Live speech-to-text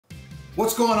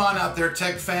What's going on out there,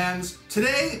 tech fans?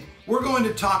 Today, we're going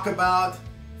to talk about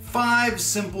 5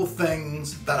 simple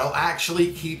things that'll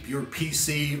actually keep your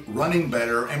PC running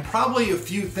better, and probably a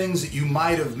few things that you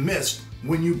might have missed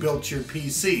when you built your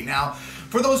PC. Now,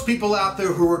 for those people out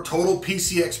there who are total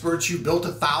PC experts, you built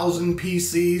 1,000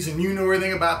 PCs and you know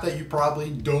everything about that, you probably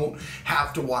don't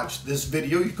have to watch this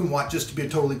video. You can watch just to be a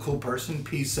totally cool person.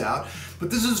 Peace out.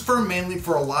 But this is mainly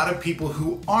for a lot of people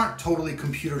who aren't totally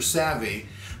computer savvy,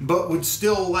 but would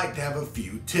still like to have a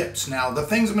few tips. Now, the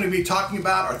things I'm going to be talking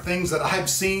about are things that I've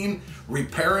seen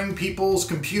repairing people's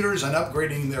computers and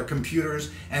upgrading their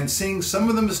computers, and seeing some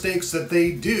of the mistakes that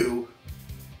they do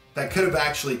that could have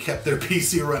actually kept their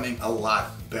PC running a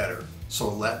lot better. So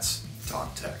let's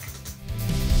talk tech.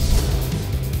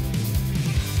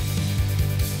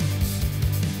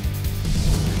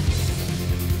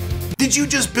 Did you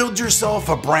just build yourself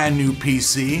a brand new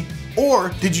PC? Or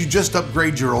did you just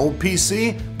upgrade your old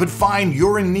PC, but find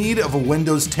you're in need of a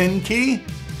Windows 10 key?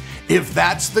 If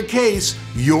that's the case,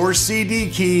 your CD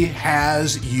key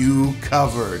has you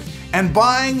covered. And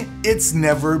buying, it's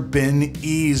never been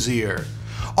easier.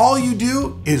 All you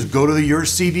do is go to your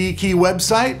CD key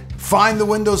website, find the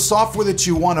Windows software that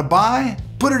you want to buy,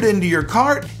 put it into your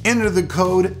cart, enter the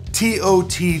code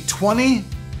TOT20,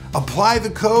 apply the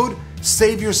code,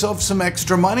 save yourself some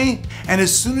extra money, and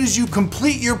as soon as you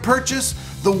complete your purchase,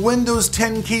 the Windows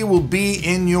 10 key will be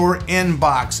in your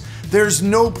inbox. There's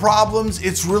no problems,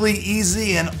 it's really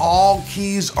easy, and all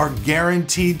keys are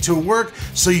guaranteed to work,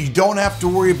 so you don't have to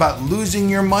worry about losing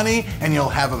your money, and you'll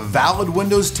have a valid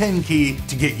Windows 10 key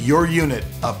to get your unit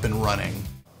up and running.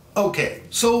 Okay,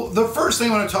 so the first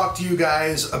thing I want to talk to you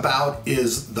guys about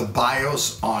is the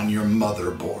BIOS on your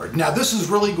motherboard. Now, this is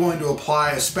really going to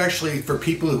apply especially for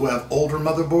people who have older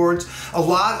motherboards. A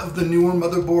lot of the newer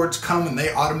motherboards come and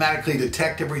they automatically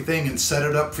detect everything and set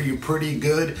it up for you pretty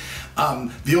good.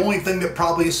 The only thing that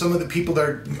probably some of the people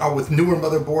that are with newer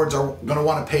motherboards are going to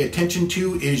want to pay attention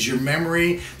to is your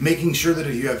memory, making sure that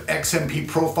if you have XMP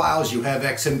profiles, you have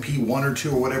XMP 1 or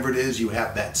 2 or whatever it is, you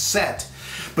have that set.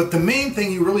 But the main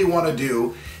thing you really want to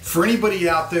do, for anybody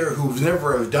out there who's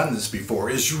never have done this before,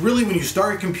 is really when you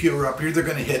start your computer up, you're either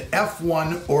going to hit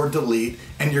F1 or delete,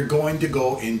 and you're going to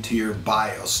go into your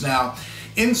BIOS. Now,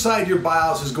 inside your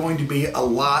BIOS is going to be a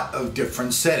lot of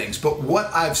different settings, but what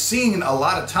I've seen a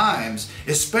lot of times,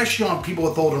 especially on people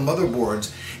with older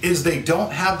motherboards, is they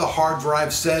don't have the hard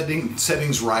drive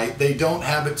settings right. They don't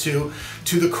have it to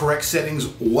the correct settings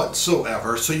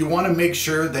whatsoever. So you want to make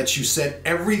sure that you set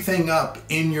everything up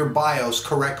in your BIOS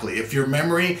correctly. If your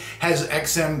memory has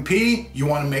XMP, you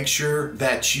want to make sure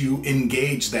that you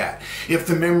engage that. If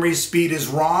the memory speed is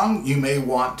wrong, you may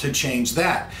want to change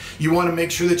that. You want to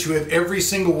make sure that you have every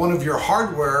single one of your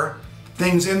hardware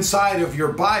things inside of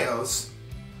your BIOS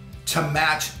to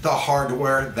match the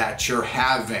hardware that you're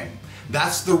having.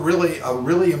 That's a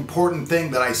really important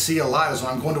thing that I see a lot is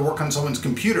when I'm going to work on someone's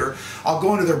computer, I'll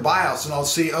go into their BIOS and I'll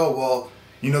see, oh, well,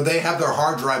 you know, they have their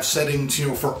hard drive settings, you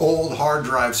know, for old hard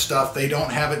drive stuff. They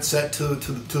don't have it set to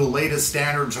the latest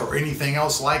standards or anything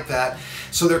else like that.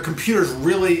 So their computer's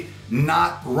really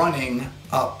not running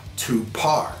up to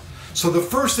par. So the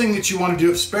first thing that you want to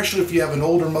do, especially if you have an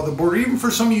older motherboard, or even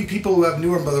for some of you people who have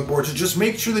newer motherboards, is just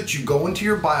make sure that you go into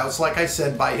your BIOS, like I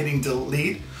said, by hitting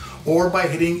delete, or by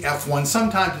hitting F1.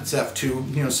 Sometimes it's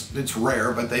F2, you know, it's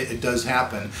rare, but it does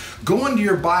happen. Go into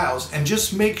your BIOS and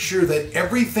just make sure that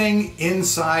everything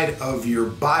inside of your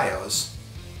BIOS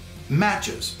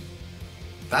matches.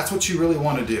 That's what you really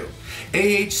want to do.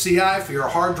 AHCI for your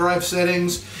hard drive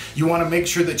settings, you want to make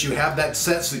sure that you have that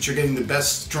set so that you're getting the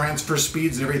best transfer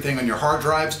speeds and everything on your hard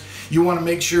drives. You want to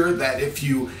make sure that if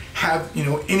you have, you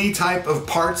know, any type of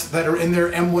parts that are in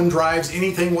their M1 drives,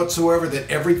 anything whatsoever, that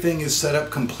everything is set up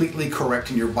completely correct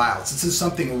in your BIOS. This is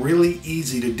something really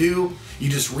easy to do. You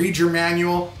just read your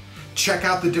manual, check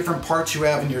out the different parts you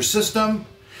have in your system,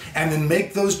 and then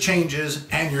make those changes,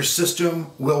 and your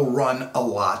system will run a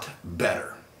lot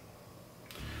better.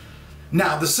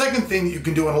 Now, the second thing that you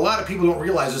can do, and a lot of people don't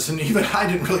realize this, and even I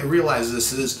didn't really realize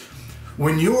this, is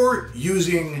when you're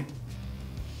using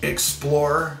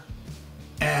Explorer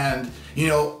and, you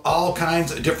know, all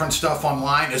kinds of different stuff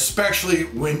online, especially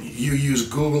when you use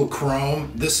Google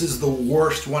Chrome, this is the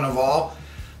worst one of all.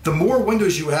 The more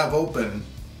windows you have open,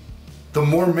 the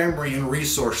more memory and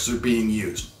resources are being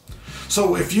used.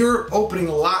 So if you're opening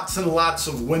lots and lots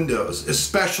of windows,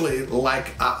 especially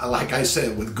like I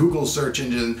said with Google search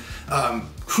engine,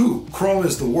 Chrome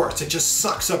is the worst. It just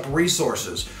sucks up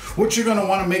resources. What you're going to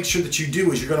want to make sure that you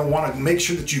do is you're going to want to make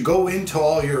sure that you go into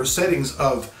all your settings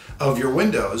of your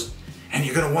windows and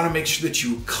you're going to want to make sure that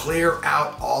you clear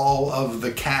out all of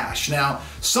the cache. Now,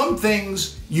 some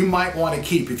things you might want to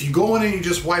keep. If you go in and you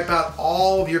just wipe out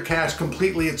all of your cache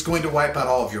completely, it's going to wipe out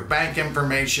all of your bank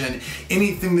information,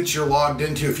 anything that you're logged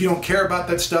into. If you don't care about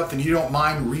that stuff and you don't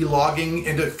mind relogging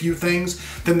into a few things,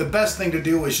 then the best thing to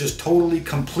do is just totally,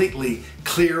 completely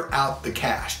clear out the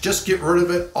cache. Just get rid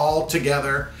of it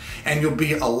altogether and you'll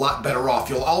be a lot better off.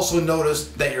 You'll also notice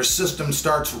that your system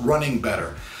starts running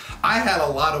better. I had a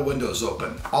lot of windows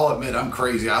open. I'll admit I'm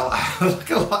crazy. I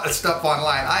look at a lot of stuff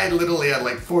online. I literally had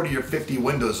like 40 or 50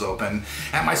 windows open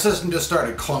and my system just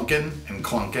started clunking and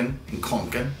clunking and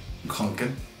clunking and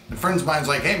clunking. And friends of mine's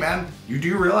like, hey man, you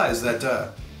do realize that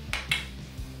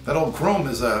that old Chrome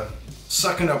is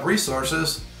sucking up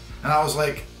resources? And I was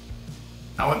like,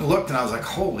 I went and looked and I was like,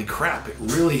 holy crap, it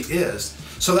really is.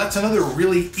 So that's another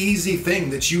really easy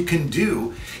thing that you can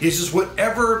do is just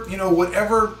whatever,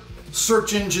 whatever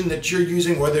search engine that you're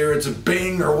using, whether it's a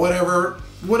Bing or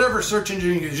whatever search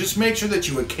engine you use, just make sure that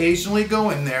you occasionally go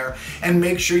in there and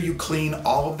make sure you clean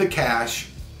all of the cache.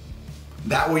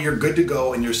 That way you're good to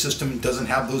go and your system doesn't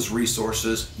have those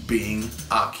resources being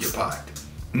occupied.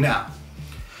 Now,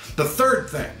 the third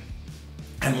thing,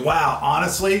 and wow,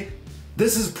 honestly,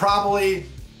 this is probably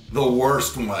the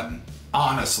worst one,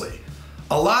 honestly.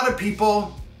 A lot of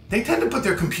people, they tend to put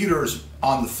their computers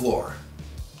on the floor.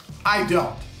 I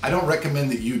don't. I don't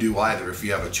recommend that you do either if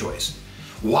you have a choice.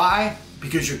 Why?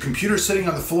 Because your computer sitting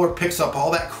on the floor picks up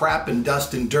all that crap and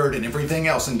dust and dirt and everything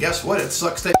else, and guess what? It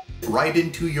sucks that right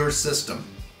into your system.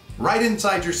 Right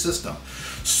inside your system.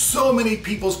 So many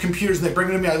people's computers, and they bring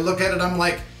it to me, I look at it, I'm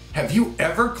like, have you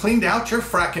ever cleaned out your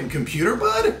fracking computer,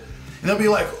 bud? And they'll be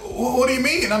like, what do you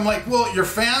mean? And I'm like, well, your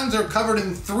fans are covered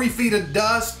in 3 feet of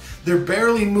dust. They're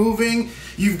barely moving.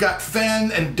 You've got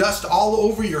fan and dust all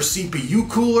over your CPU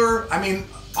cooler. I mean,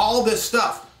 all this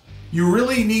stuff. You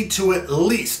really need to at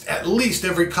least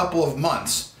every couple of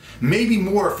months, maybe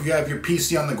more if you have your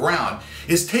PC on the ground,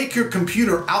 is take your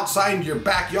computer outside into your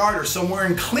backyard or somewhere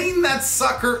and clean that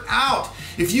sucker out.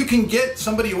 If you can get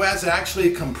somebody who has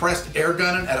actually a compressed air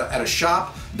gun at a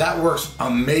shop, that works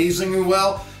amazingly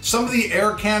well. Some of the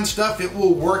air can stuff, it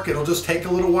will work. It'll just take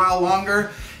a little while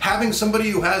longer. Having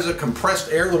somebody who has a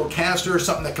compressed air little canister or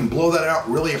something that can blow that out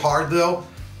really hard though,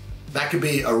 that could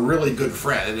be a really good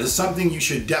friend. It is something you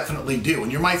should definitely do.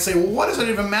 And you might say, well, what does it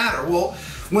even matter? Well,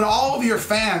 when all of your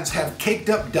fans have caked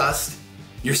up dust,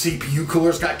 your CPU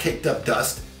cooler's got caked up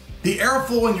dust, the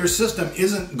airflow in your system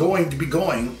isn't going to be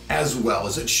going as well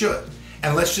as it should.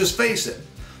 And let's just face it,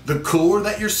 the cooler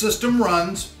that your system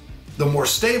runs, the more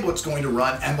stable it's going to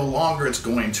run and the longer it's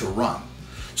going to run.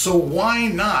 So why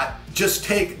not just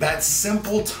take that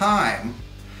simple time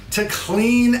to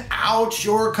clean out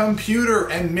your computer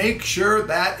and make sure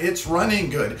that it's running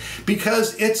good,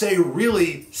 because it's a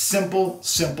really simple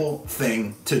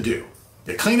thing to do.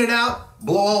 You clean it out,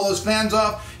 blow all those fans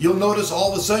off, you'll notice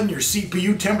all of a sudden your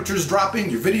CPU temperature's dropping,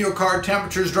 your video card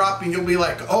temperature's dropping, you'll be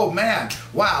like, oh man,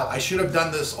 wow, I should have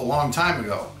done this a long time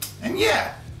ago. And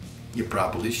yeah, you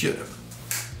probably should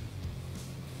have.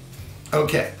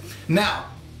 Okay, now,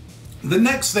 the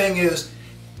next thing is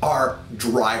our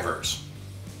drivers.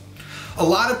 A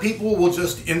lot of people will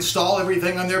just install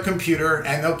everything on their computer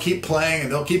and they'll keep playing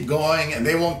and they'll keep going and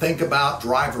they won't think about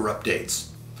driver updates.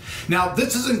 Now,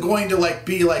 this isn't going to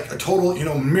be like a total,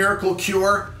 miracle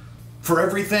cure for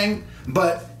everything,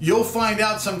 but you'll find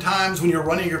out sometimes when you're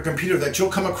running your computer that you'll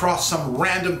come across some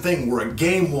random thing where a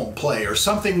game won't play or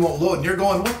something won't load and you're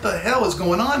going, what the hell is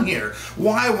going on here?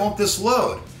 Why won't this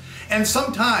load? And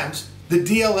sometimes the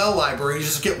DLL libraries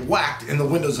just get whacked in the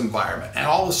Windows environment and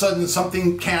all of a sudden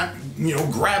something can't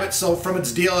grab itself from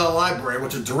its DLL library,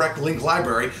 which is direct link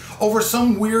library, over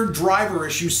some weird driver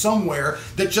issue somewhere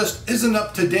that just isn't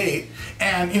up to date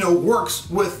and works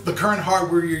with the current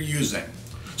hardware you're using.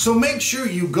 So make sure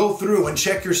you go through and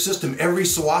check your system every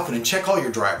so often and check all your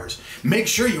drivers. Make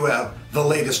sure you have the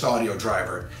latest audio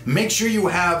driver. Make sure you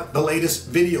have the latest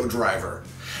video driver.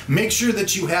 Make sure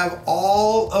that you have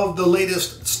all of the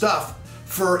latest stuff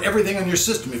for everything on your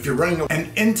system. If you're running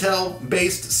an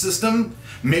Intel-based system,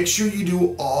 make sure you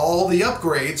do all the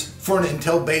upgrades for an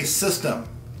Intel-based system.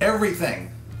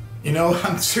 Everything.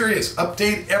 I'm serious.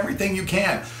 Update everything you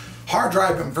can. Hard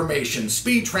drive information,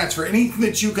 speed transfer, anything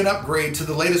that you can upgrade to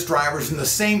the latest drivers, and the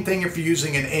same thing if you're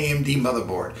using an AMD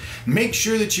motherboard. Make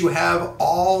sure that you have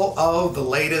all of the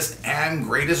latest and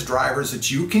greatest drivers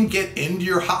that you can get into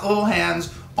your hot little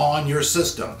hands on your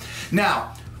system.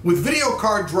 Now, with video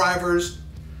card drivers,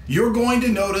 you're going to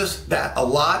notice that a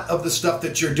lot of the stuff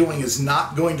that you're doing is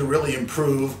not going to really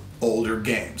improve older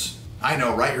games. I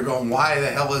know, right? You're going, why the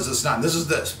hell is this not? This is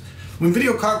this. When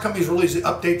video card companies release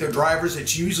update their drivers,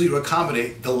 it's usually to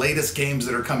accommodate the latest games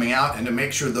that are coming out and to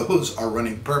make sure those are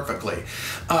running perfectly.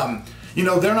 You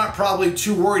know, they're not probably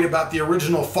too worried about the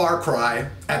original Far Cry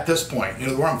at this point. You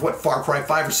know, we're on, what, Far Cry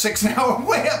 5 or 6 now?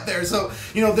 Way up there. So,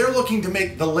 you know, they're looking to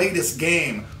make the latest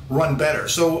game run better.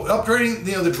 So upgrading,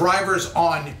 you know, the drivers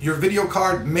on your video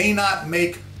card may not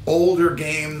make older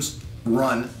games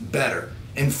run better.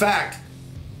 In fact,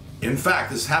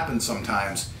 this happens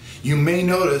sometimes. You may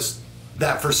notice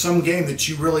that for some game that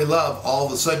you really love, all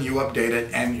of a sudden you update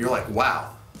it and you're like,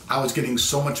 wow, I was getting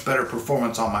so much better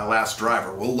performance on my last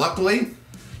driver. Well, luckily,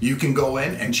 you can go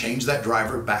in and change that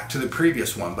driver back to the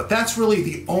previous one. But that's really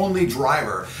the only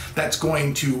driver that's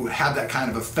going to have that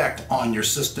kind of effect on your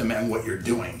system and what you're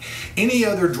doing. Any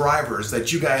other drivers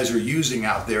that you guys are using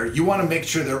out there, you want to make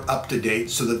sure they're up to date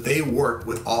so that they work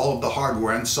with all of the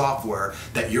hardware and software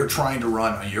that you're trying to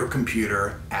run on your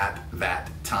computer at that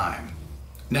time.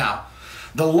 Now,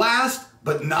 the last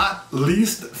but not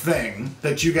least thing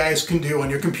that you guys can do on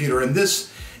your computer, and this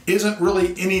isn't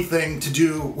really anything to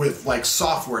do with like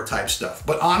software type stuff,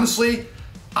 but honestly,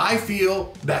 I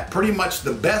feel that pretty much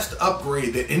the best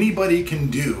upgrade that anybody can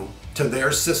do to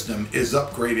their system is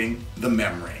upgrading the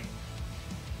memory.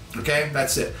 Okay,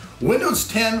 that's it. Windows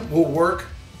 10 will work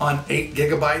on 8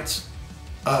 gigabytes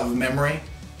of memory,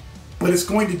 but it's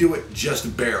going to do it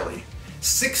just barely.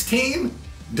 16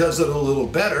 does it a little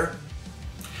better,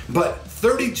 but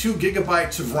 32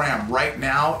 gigabytes of RAM right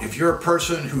now, if you're a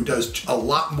person who does a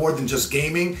lot more than just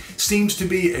gaming, seems to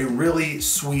be a really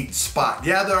sweet spot.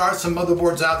 Yeah, there are some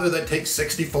motherboards out there that take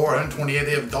 64, 128,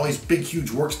 they have all these big,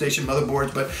 huge workstation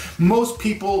motherboards, but most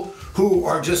people who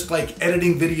are just like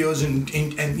editing videos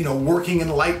and you know, working in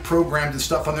light programs and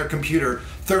stuff on their computer,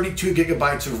 32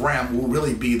 gigabytes of RAM will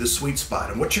really be the sweet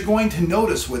spot. And what you're going to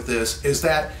notice with this is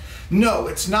that no,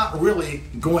 it's not really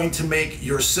going to make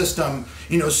your system,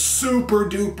 you know, super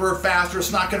duper faster.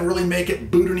 It's not going to really make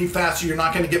it boot any faster. You're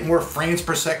not going to get more frames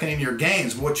per second in your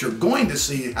games. What you're going to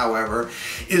see, however,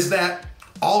 is that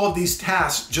all of these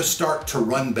tasks just start to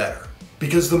run better.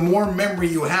 Because the more memory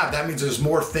you have, that means there's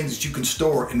more things that you can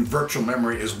store in virtual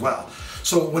memory as well.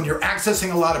 So when you're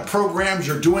accessing a lot of programs,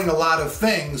 you're doing a lot of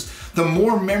things, the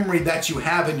more memory that you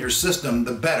have in your system,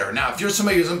 the better. Now, if you're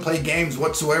somebody who doesn't play games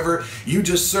whatsoever, you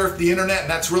just surf the internet and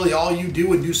that's really all you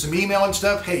do and do some email and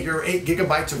stuff, hey, your 8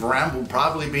 gigabytes of RAM will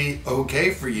probably be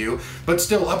okay for you, but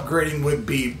still upgrading would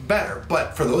be better.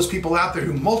 But for those people out there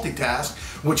who multitask,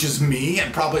 which is me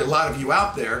and probably a lot of you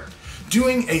out there,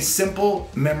 doing a simple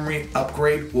memory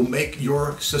upgrade will make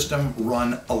your system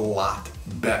run a lot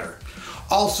better.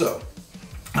 Also,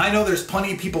 I know there's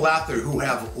plenty of people out there who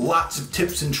have lots of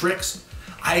tips and tricks.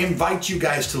 I invite you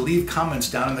guys to leave comments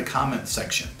down in the comment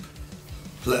section.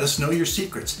 Let us know your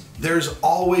secrets. There's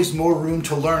always more room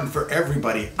to learn for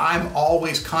everybody. I'm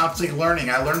always constantly learning.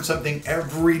 I learn something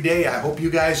every day. I hope you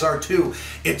guys are too.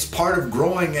 It's part of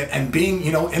growing and being,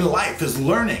 you know, in life is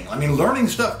learning. I mean, learning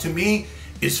stuff to me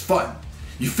is fun.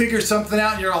 You figure something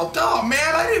out and you're all, oh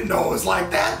man, I didn't know it was like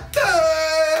that.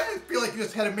 I feel like you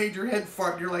just had a major head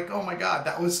fart and you're like, oh my God,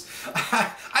 that was,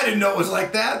 I didn't know it was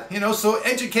like that. You know, so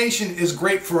education is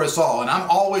great for us all and I'm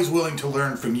always willing to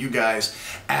learn from you guys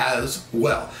as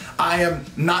well. I am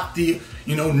not the,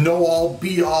 you know all,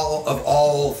 be all of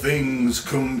all things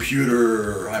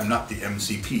computer. I'm not the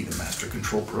MCP, the Master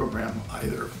Control Program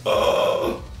either.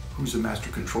 Who's the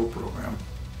Master Control Program?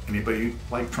 Anybody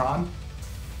like Tron?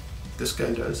 This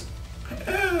guy does.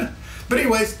 But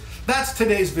anyways, that's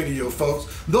today's video,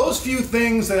 folks. Those few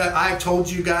things that I've told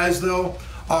you guys, though,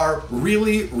 are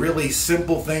really, really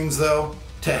simple things, though,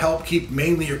 to help keep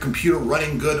mainly your computer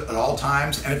running good at all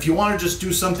times. And if you want to just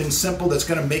do something simple that's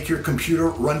going to make your computer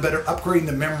run better, upgrading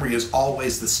the memory is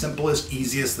always the simplest,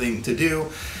 easiest thing to do.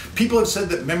 People have said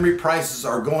that memory prices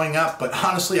are going up, but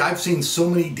honestly, I've seen so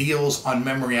many deals on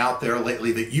memory out there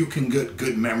lately that you can get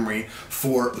good memory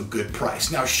for a good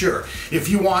price. Now, sure, if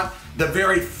you want the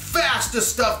very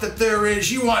fastest stuff that there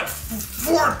is, you want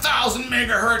 4,000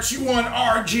 megahertz, you want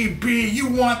RGB, you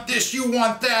want this, you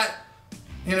want that,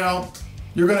 you know,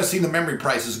 you're going to see the memory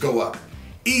prices go up.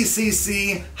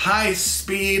 ECC, high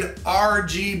speed,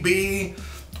 RGB,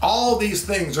 all these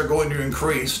things are going to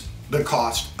increase the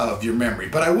cost of your memory.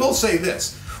 But I will say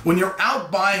this, when you're out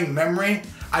buying memory,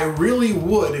 I really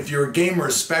would, if you're a gamer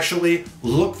especially,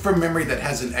 look for memory that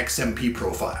has an XMP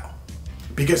profile.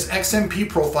 Because XMP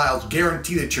profiles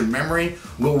guarantee that your memory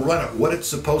will run at what it's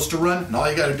supposed to run, and all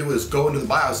you gotta do is go into the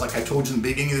BIOS, like I told you in the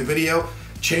beginning of the video,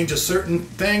 change a certain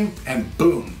thing, and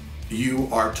boom, you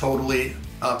are totally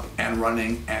up and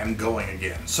running and going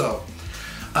again. So,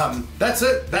 That's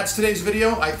it. That's today's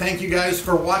video. I thank you guys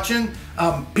for watching.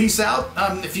 Peace out.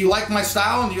 If you like my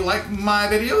style and you like my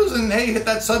videos, and hey, hit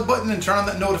that sub button and turn on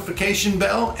that notification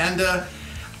bell, and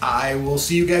I will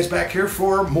see you guys back here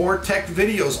for more tech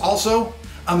videos. Also,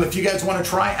 if you guys want to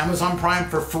try Amazon Prime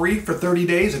for free for 30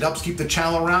 days, it helps keep the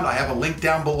channel around. I have a link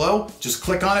down below. Just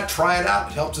click on it, try it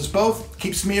out. It helps us both,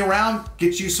 keeps me around,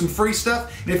 gets you some free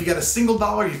stuff. And if you got a single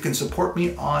dollar, you can support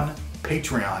me on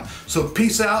Patreon. So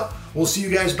peace out. We'll see you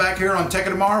guys back here on Tech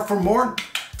of Tomorrow for more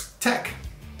tech.